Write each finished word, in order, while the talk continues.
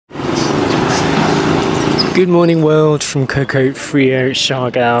Good morning world from Coco Frio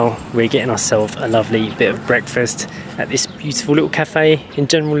Siargao. We're getting ourselves a lovely bit of breakfast at this beautiful little cafe in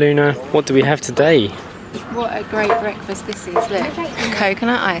General Luna. What do we have today? What a great breakfast this is, look.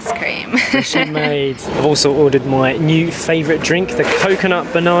 Coconut ice cream. Freshly made. I've also ordered my new favourite drink, the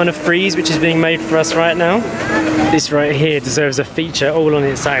coconut banana freeze, which is being made for us right now. This right here deserves a feature all on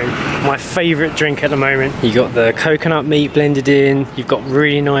its own. My favourite drink at the moment. You got the coconut meat blended in, you've got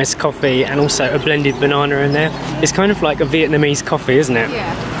really nice coffee and also a blended banana in there. It's kind of like a Vietnamese coffee, isn't it?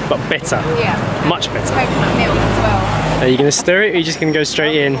 Yeah. But better. Yeah. Much better. Coconut milk as well. Are you going to stir it or are you just going to go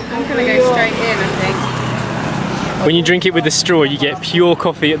straight in? I'm going to go straight in, I think. When you drink it with the straw, you get pure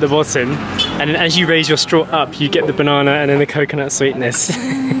coffee at the bottom, and then as you raise your straw up, you get the banana and then the coconut sweetness.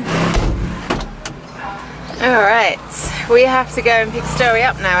 Alright, we have to go and pick Story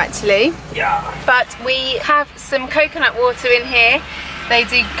up now actually. Yeah. But we have some coconut water in here. They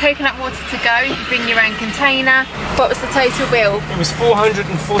do coconut water to go, you can bring your own container. What was the total bill? It was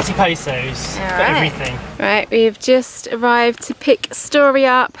 440 pesos for everything. Right, we've just arrived to pick Story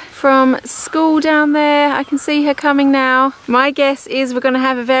up from school down there. I can see her coming now. My guess is we're going to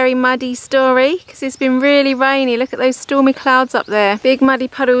have a very muddy Story because it's been really rainy. Look at those stormy clouds up there. Big muddy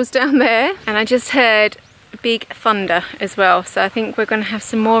puddles down there. And I just heard big thunder as well. So I think we're going to have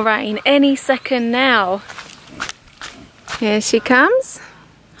some more rain any second now. Here she comes.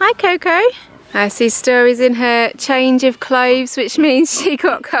 Hi Coco. I see Story's in her change of clothes, which means she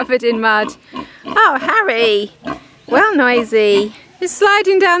got covered in mud. Oh, Harry. Well, noisy. You're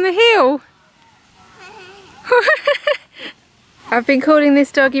sliding down the hill. I've been calling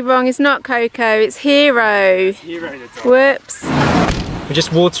this doggy wrong. It's not Coco, it's Hero. It's Hero the dog. Whoops. We're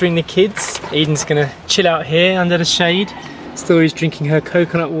just watering the kids. Eden's gonna chill out here under the shade. Story's drinking her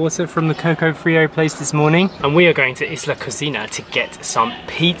coconut water from the Coco Frio place this morning. And we are going to Isla Cocina to get some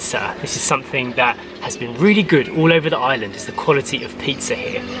pizza. This is something that has been really good all over the island, is the quality of pizza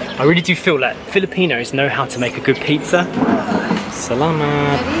here. I really do feel like Filipinos know how to make a good pizza.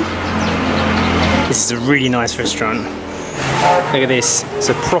 Salamat. This is a really nice restaurant. Look at this, it's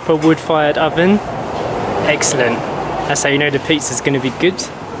a proper wood-fired oven. Excellent. That's how you know the pizza's gonna be good.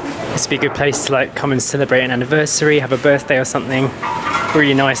 This would be a good place to like come and celebrate an anniversary, have a birthday or something.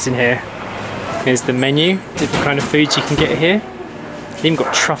 Really nice in here. Here's the menu, different kind of foods you can get here. They've even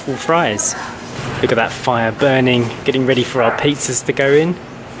got truffle fries. Look at that fire burning, getting ready for our pizzas to go in.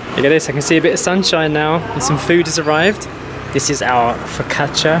 Look at this, I can see a bit of sunshine now and some food has arrived. This is our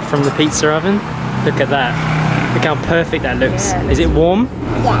focaccia from the pizza oven. Look at that. Look how perfect that looks. Yeah, is it warm?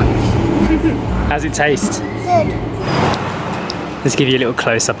 Yeah. How's it taste? Good. Let's give you a little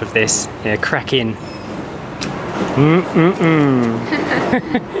close-up of this. Yeah, crack in.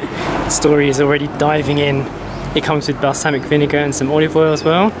 Story is already diving in. It comes with balsamic vinegar and some olive oil as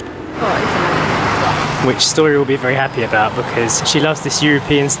well. Which Story will be very happy about because she loves this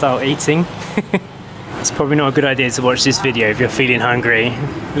European style eating. It's probably not a good idea to watch this video if you're feeling hungry.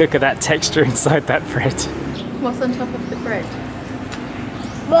 Look at that texture inside that bread. What's on top of the bread?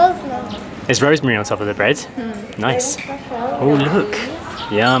 Rosemary. There's rosemary on top of the bread. Nice. Oh look.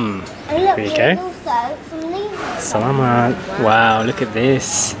 Yum. There you go. Salamat. Wow, look at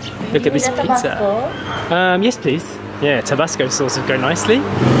this. Look at this pizza. Yes please. Yeah, Tabasco sauce would go nicely.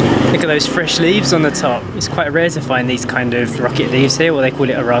 Look at those fresh leaves on the top. It's quite rare to find these kind of rocket leaves here, or they call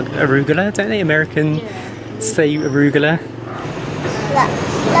it arugula, don't they? American say arugula.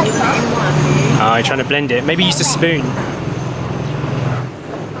 Oh, you're trying to blend it. Maybe use a spoon.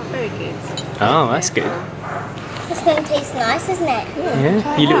 Oh, that's good. It's going to taste nice, isn't it?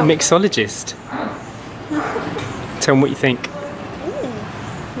 Yeah, you little mixologist. Tell them what you think.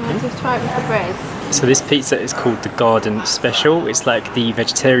 I'll just try it with the bread. So this pizza is called the Garden Special. It's like the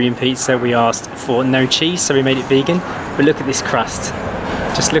vegetarian pizza. We asked for no cheese, so we made it vegan. But look at this crust.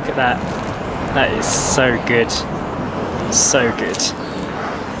 Just look at that. That is so good. So good.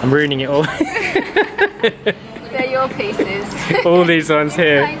 I'm ruining it all. They're your pieces. All these ones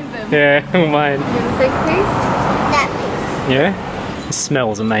here. Yeah, all mine. You want to take a piece? That piece. Yeah? It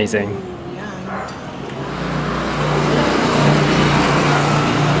smells amazing.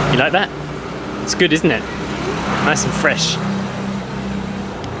 You like that? It's good, isn't it? Nice and fresh.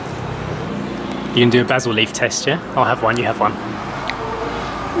 You can do a basil leaf test, yeah? I'll have one, you have one.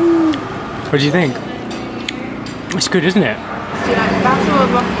 What do you think? It's good, isn't it? Do you like basil or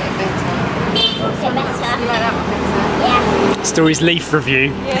rocket better? Better. You like that one better? Yeah. Story's leaf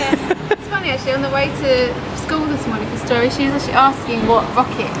review. Yeah. It's funny actually, on the way to school this morning for Story, she was actually asking what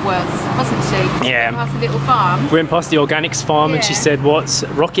rocket was, wasn't she? Yeah. Past a little farm. We went past the organics farm and she said what's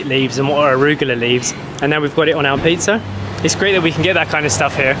rocket leaves and what are arugula leaves, and now we've got it on our pizza. It's great that we can get that kind of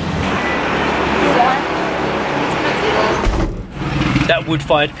stuff here. That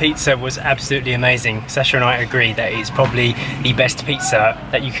wood-fired pizza was absolutely amazing. Sasha and I agree that it's probably the best pizza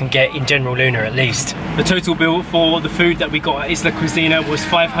that you can get in General Luna at least. The total bill for the food that we got at Isla Cocina was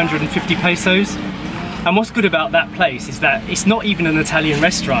 550 pesos. And what's good about that place is that it's not even an Italian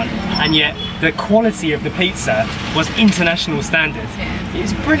restaurant, and yet the quality of the pizza was international standard. Yeah. It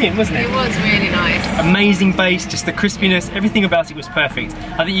was brilliant, wasn't it? It was really nice. Amazing base, just the crispiness, everything about it was perfect.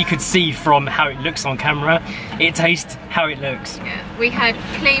 I think you could see from how it looks on camera, it tastes how it looks. Yeah. We had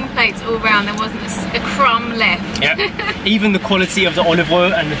clean plates all round, there wasn't a crumb left. Yeah. Even the quality of the olive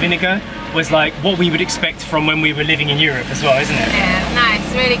oil and the vinegar was like what we would expect from when we were living in Europe as well, isn't it? Yeah,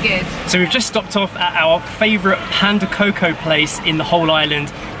 nice, really good. So we've just stopped off at our favourite Panda Coco place in the whole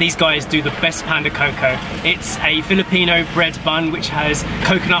island. These guys do the best Panda Coco. It's a Filipino bread bun which has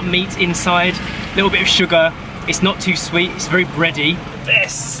coconut meat inside, a little bit of sugar. It's not too sweet, it's very bready.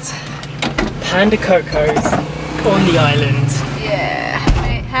 Best Panda Cocos on the island. Yeah.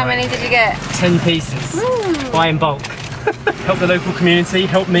 How many did you get? 10 pieces. Buy in bulk. Help the local community,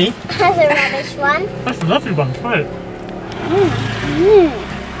 help me. That's a rubbish one. That's a lovely one, try it.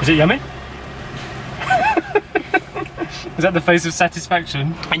 Is it yummy? Is that the face of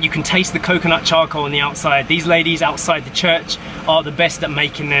satisfaction? And you can taste the coconut charcoal on the outside. These ladies outside the church are the best at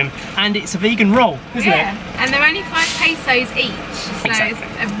making them. And it's a vegan roll, isn't it? And they're only 5 pesos each, so exactly.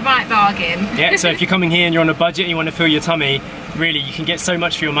 It's a right bargain. Yeah, so if you're coming here and you're on a budget and you want to fill your tummy, really, you can get so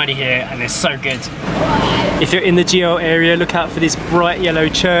much for your money here, and they're so good. If you're in the GL area, look out for this bright yellow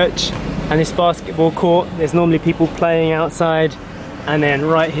church and this basketball court. There's normally people playing outside, and then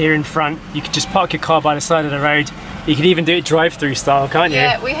right here in front, you can just park your car by the side of the road. You can even do it drive-through style, can't you?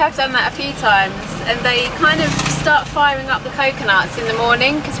 Yeah, we have done that a few times, and they kind of start firing up the coconuts in the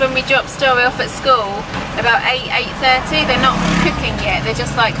morning, because when we drop Story off at school, about 8:30, they're not cooking yet, they're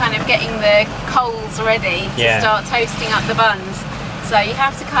just like kind of getting the coals ready to start toasting up the buns. So you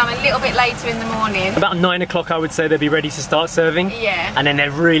have to come a little bit later in the morning. About 9 o'clock I would say they'll be ready to start serving. Yeah. And then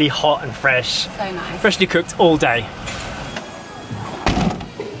they're really hot and fresh. So nice. Freshly cooked all day.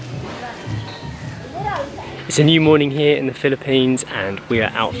 It's a new morning here in the Philippines and we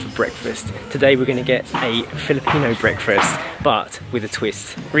are out for breakfast. Today we're going to get a Filipino breakfast, but with a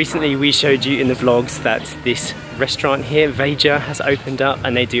twist. Recently we showed you in the vlogs that this restaurant here, Veja, has opened up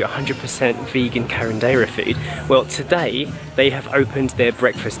and they do 100% vegan Carindera food. Well, today they have opened their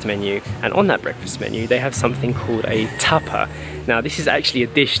breakfast menu, and on that breakfast menu they have something called a tapa. Now this is actually a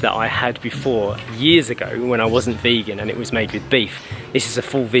dish that I had before years ago when I wasn't vegan, and it was made with beef. This is a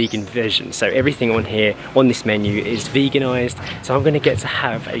full vegan version, so everything on here, on this menu, is veganized. So I'm going to get to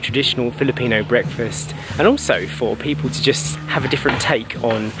have a traditional Filipino breakfast, and also for people to just have a different take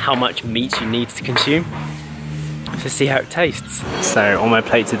on how much meat you need to consume. To see how it tastes. So on my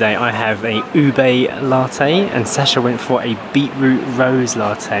plate today I have a ube latte, and Sasha went for a beetroot rose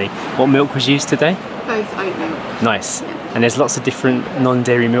latte. What milk was used today? Both oat milk. Nice. Yeah. And there's lots of different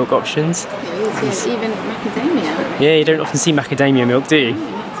non-dairy milk options. Yeah, even macadamia. Yeah, you don't often see macadamia milk, do you?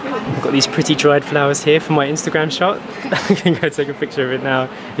 I've got these pretty dried flowers here for my Instagram shot. I can go take a picture of it now.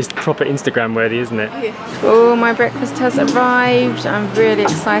 It's proper Instagram worthy, isn't it? Oh, my breakfast has arrived. I'm really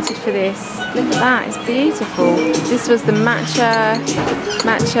excited for this. Look at that, it's beautiful. This was the matcha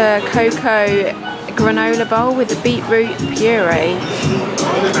cocoa granola bowl with the beetroot puree.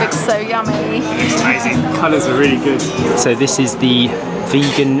 It looks so yummy. It's amazing. The colours are really good. So this is the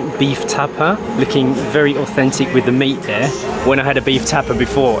vegan beef tapa, looking very authentic with the meat there. When I had a beef tapa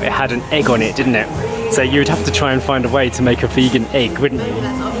before, it had an egg on it, didn't it? So you would have to try and find a way to make a vegan egg, wouldn't you?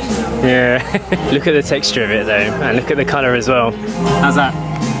 Yeah. Look at the texture of it though, and look at the colour as well. How's that?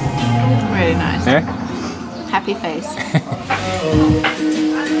 Really nice. Yeah? Happy face.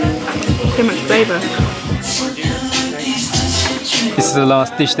 Too much flavour. This is the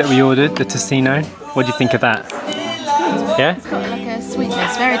last dish that we ordered, the Tocino. What do you think of that? Yeah? It's got like a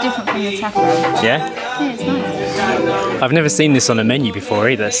sweetness, very different from the tapa. Yeah? Yeah, it's nice. I've never seen this on a menu before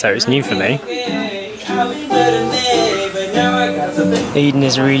either, so it's new for me. Eden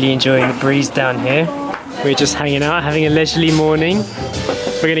is really enjoying the breeze down here. We're just hanging out, having a leisurely morning.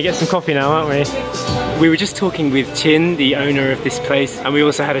 We're going to get some coffee now, aren't we? We were just talking with Chin, the owner of this place, and we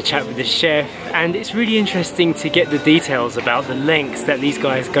also had a chat with the chef, and it's really interesting to get the details about the lengths that these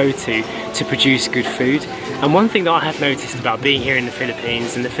guys go to produce good food. And one thing that I have noticed about being here in the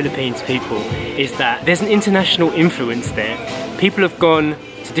Philippines and the Philippines people is that there's an international influence there. People have gone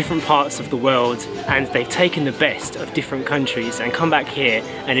to to different parts of the world and they've taken the best of different countries and come back here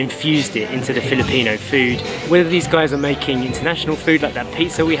and infused it into the Filipino food. Whether these guys are making international food like that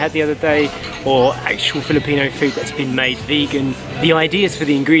pizza we had the other day, or actual Filipino food that's been made vegan, the ideas for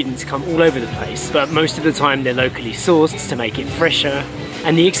the ingredients come all over the place, but most of the time they're locally sourced to make it fresher.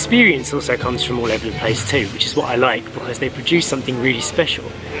 And the experience also comes from all over the place too, which is what I like, because they produce something really special.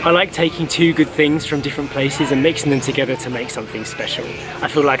 I like taking two good things from different places and mixing them together to make something special. I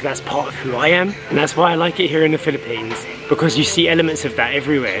feel like that's part of who I am, and that's why I like it here in the Philippines, because you see elements of that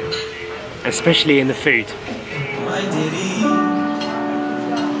everywhere, especially in the food.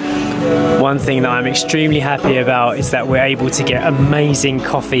 One thing that I'm extremely happy about is that we're able to get amazing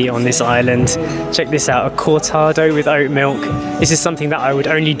coffee on this island. Check this out, a cortado with oat milk. This is something that I would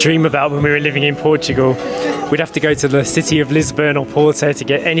only dream about when we were living in Portugal. We'd have to go to the city of Lisbon or Porto to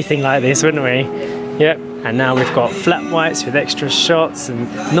get anything like this, wouldn't we? Yep, and now we've got flat whites with extra shots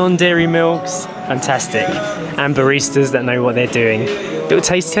and non-dairy milks. Fantastic. And baristas that know what they're doing. Little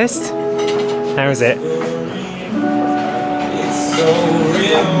taste test. How is it?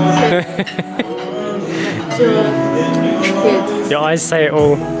 Your eyes say it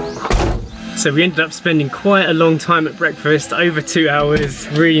all. So we ended up spending quite a long time at breakfast, over 2 hours.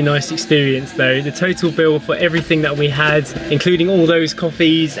 Really nice experience though. The total bill for everything that we had, including all those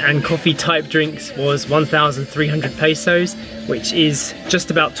coffees and coffee type drinks, was 1,300 pesos, which is just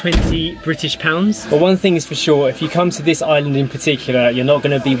about 20 British pounds. But one thing is for sure, if you come to this island in particular, you're not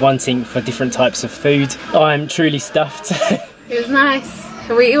going to be wanting for different types of food. I'm truly stuffed. It was nice.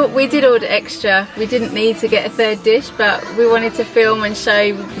 We did order extra. We didn't need to get a third dish, but we wanted to film and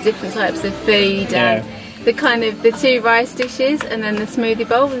show the different types of food and the kind of the 2 rice dishes and then the smoothie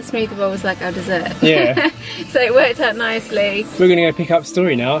bowl. The smoothie bowl was like our dessert. Yeah. So it worked out nicely. We're going to go pick up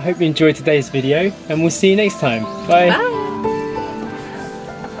Story now. I hope you enjoyed today's video and we'll see you next time. Bye. Bye.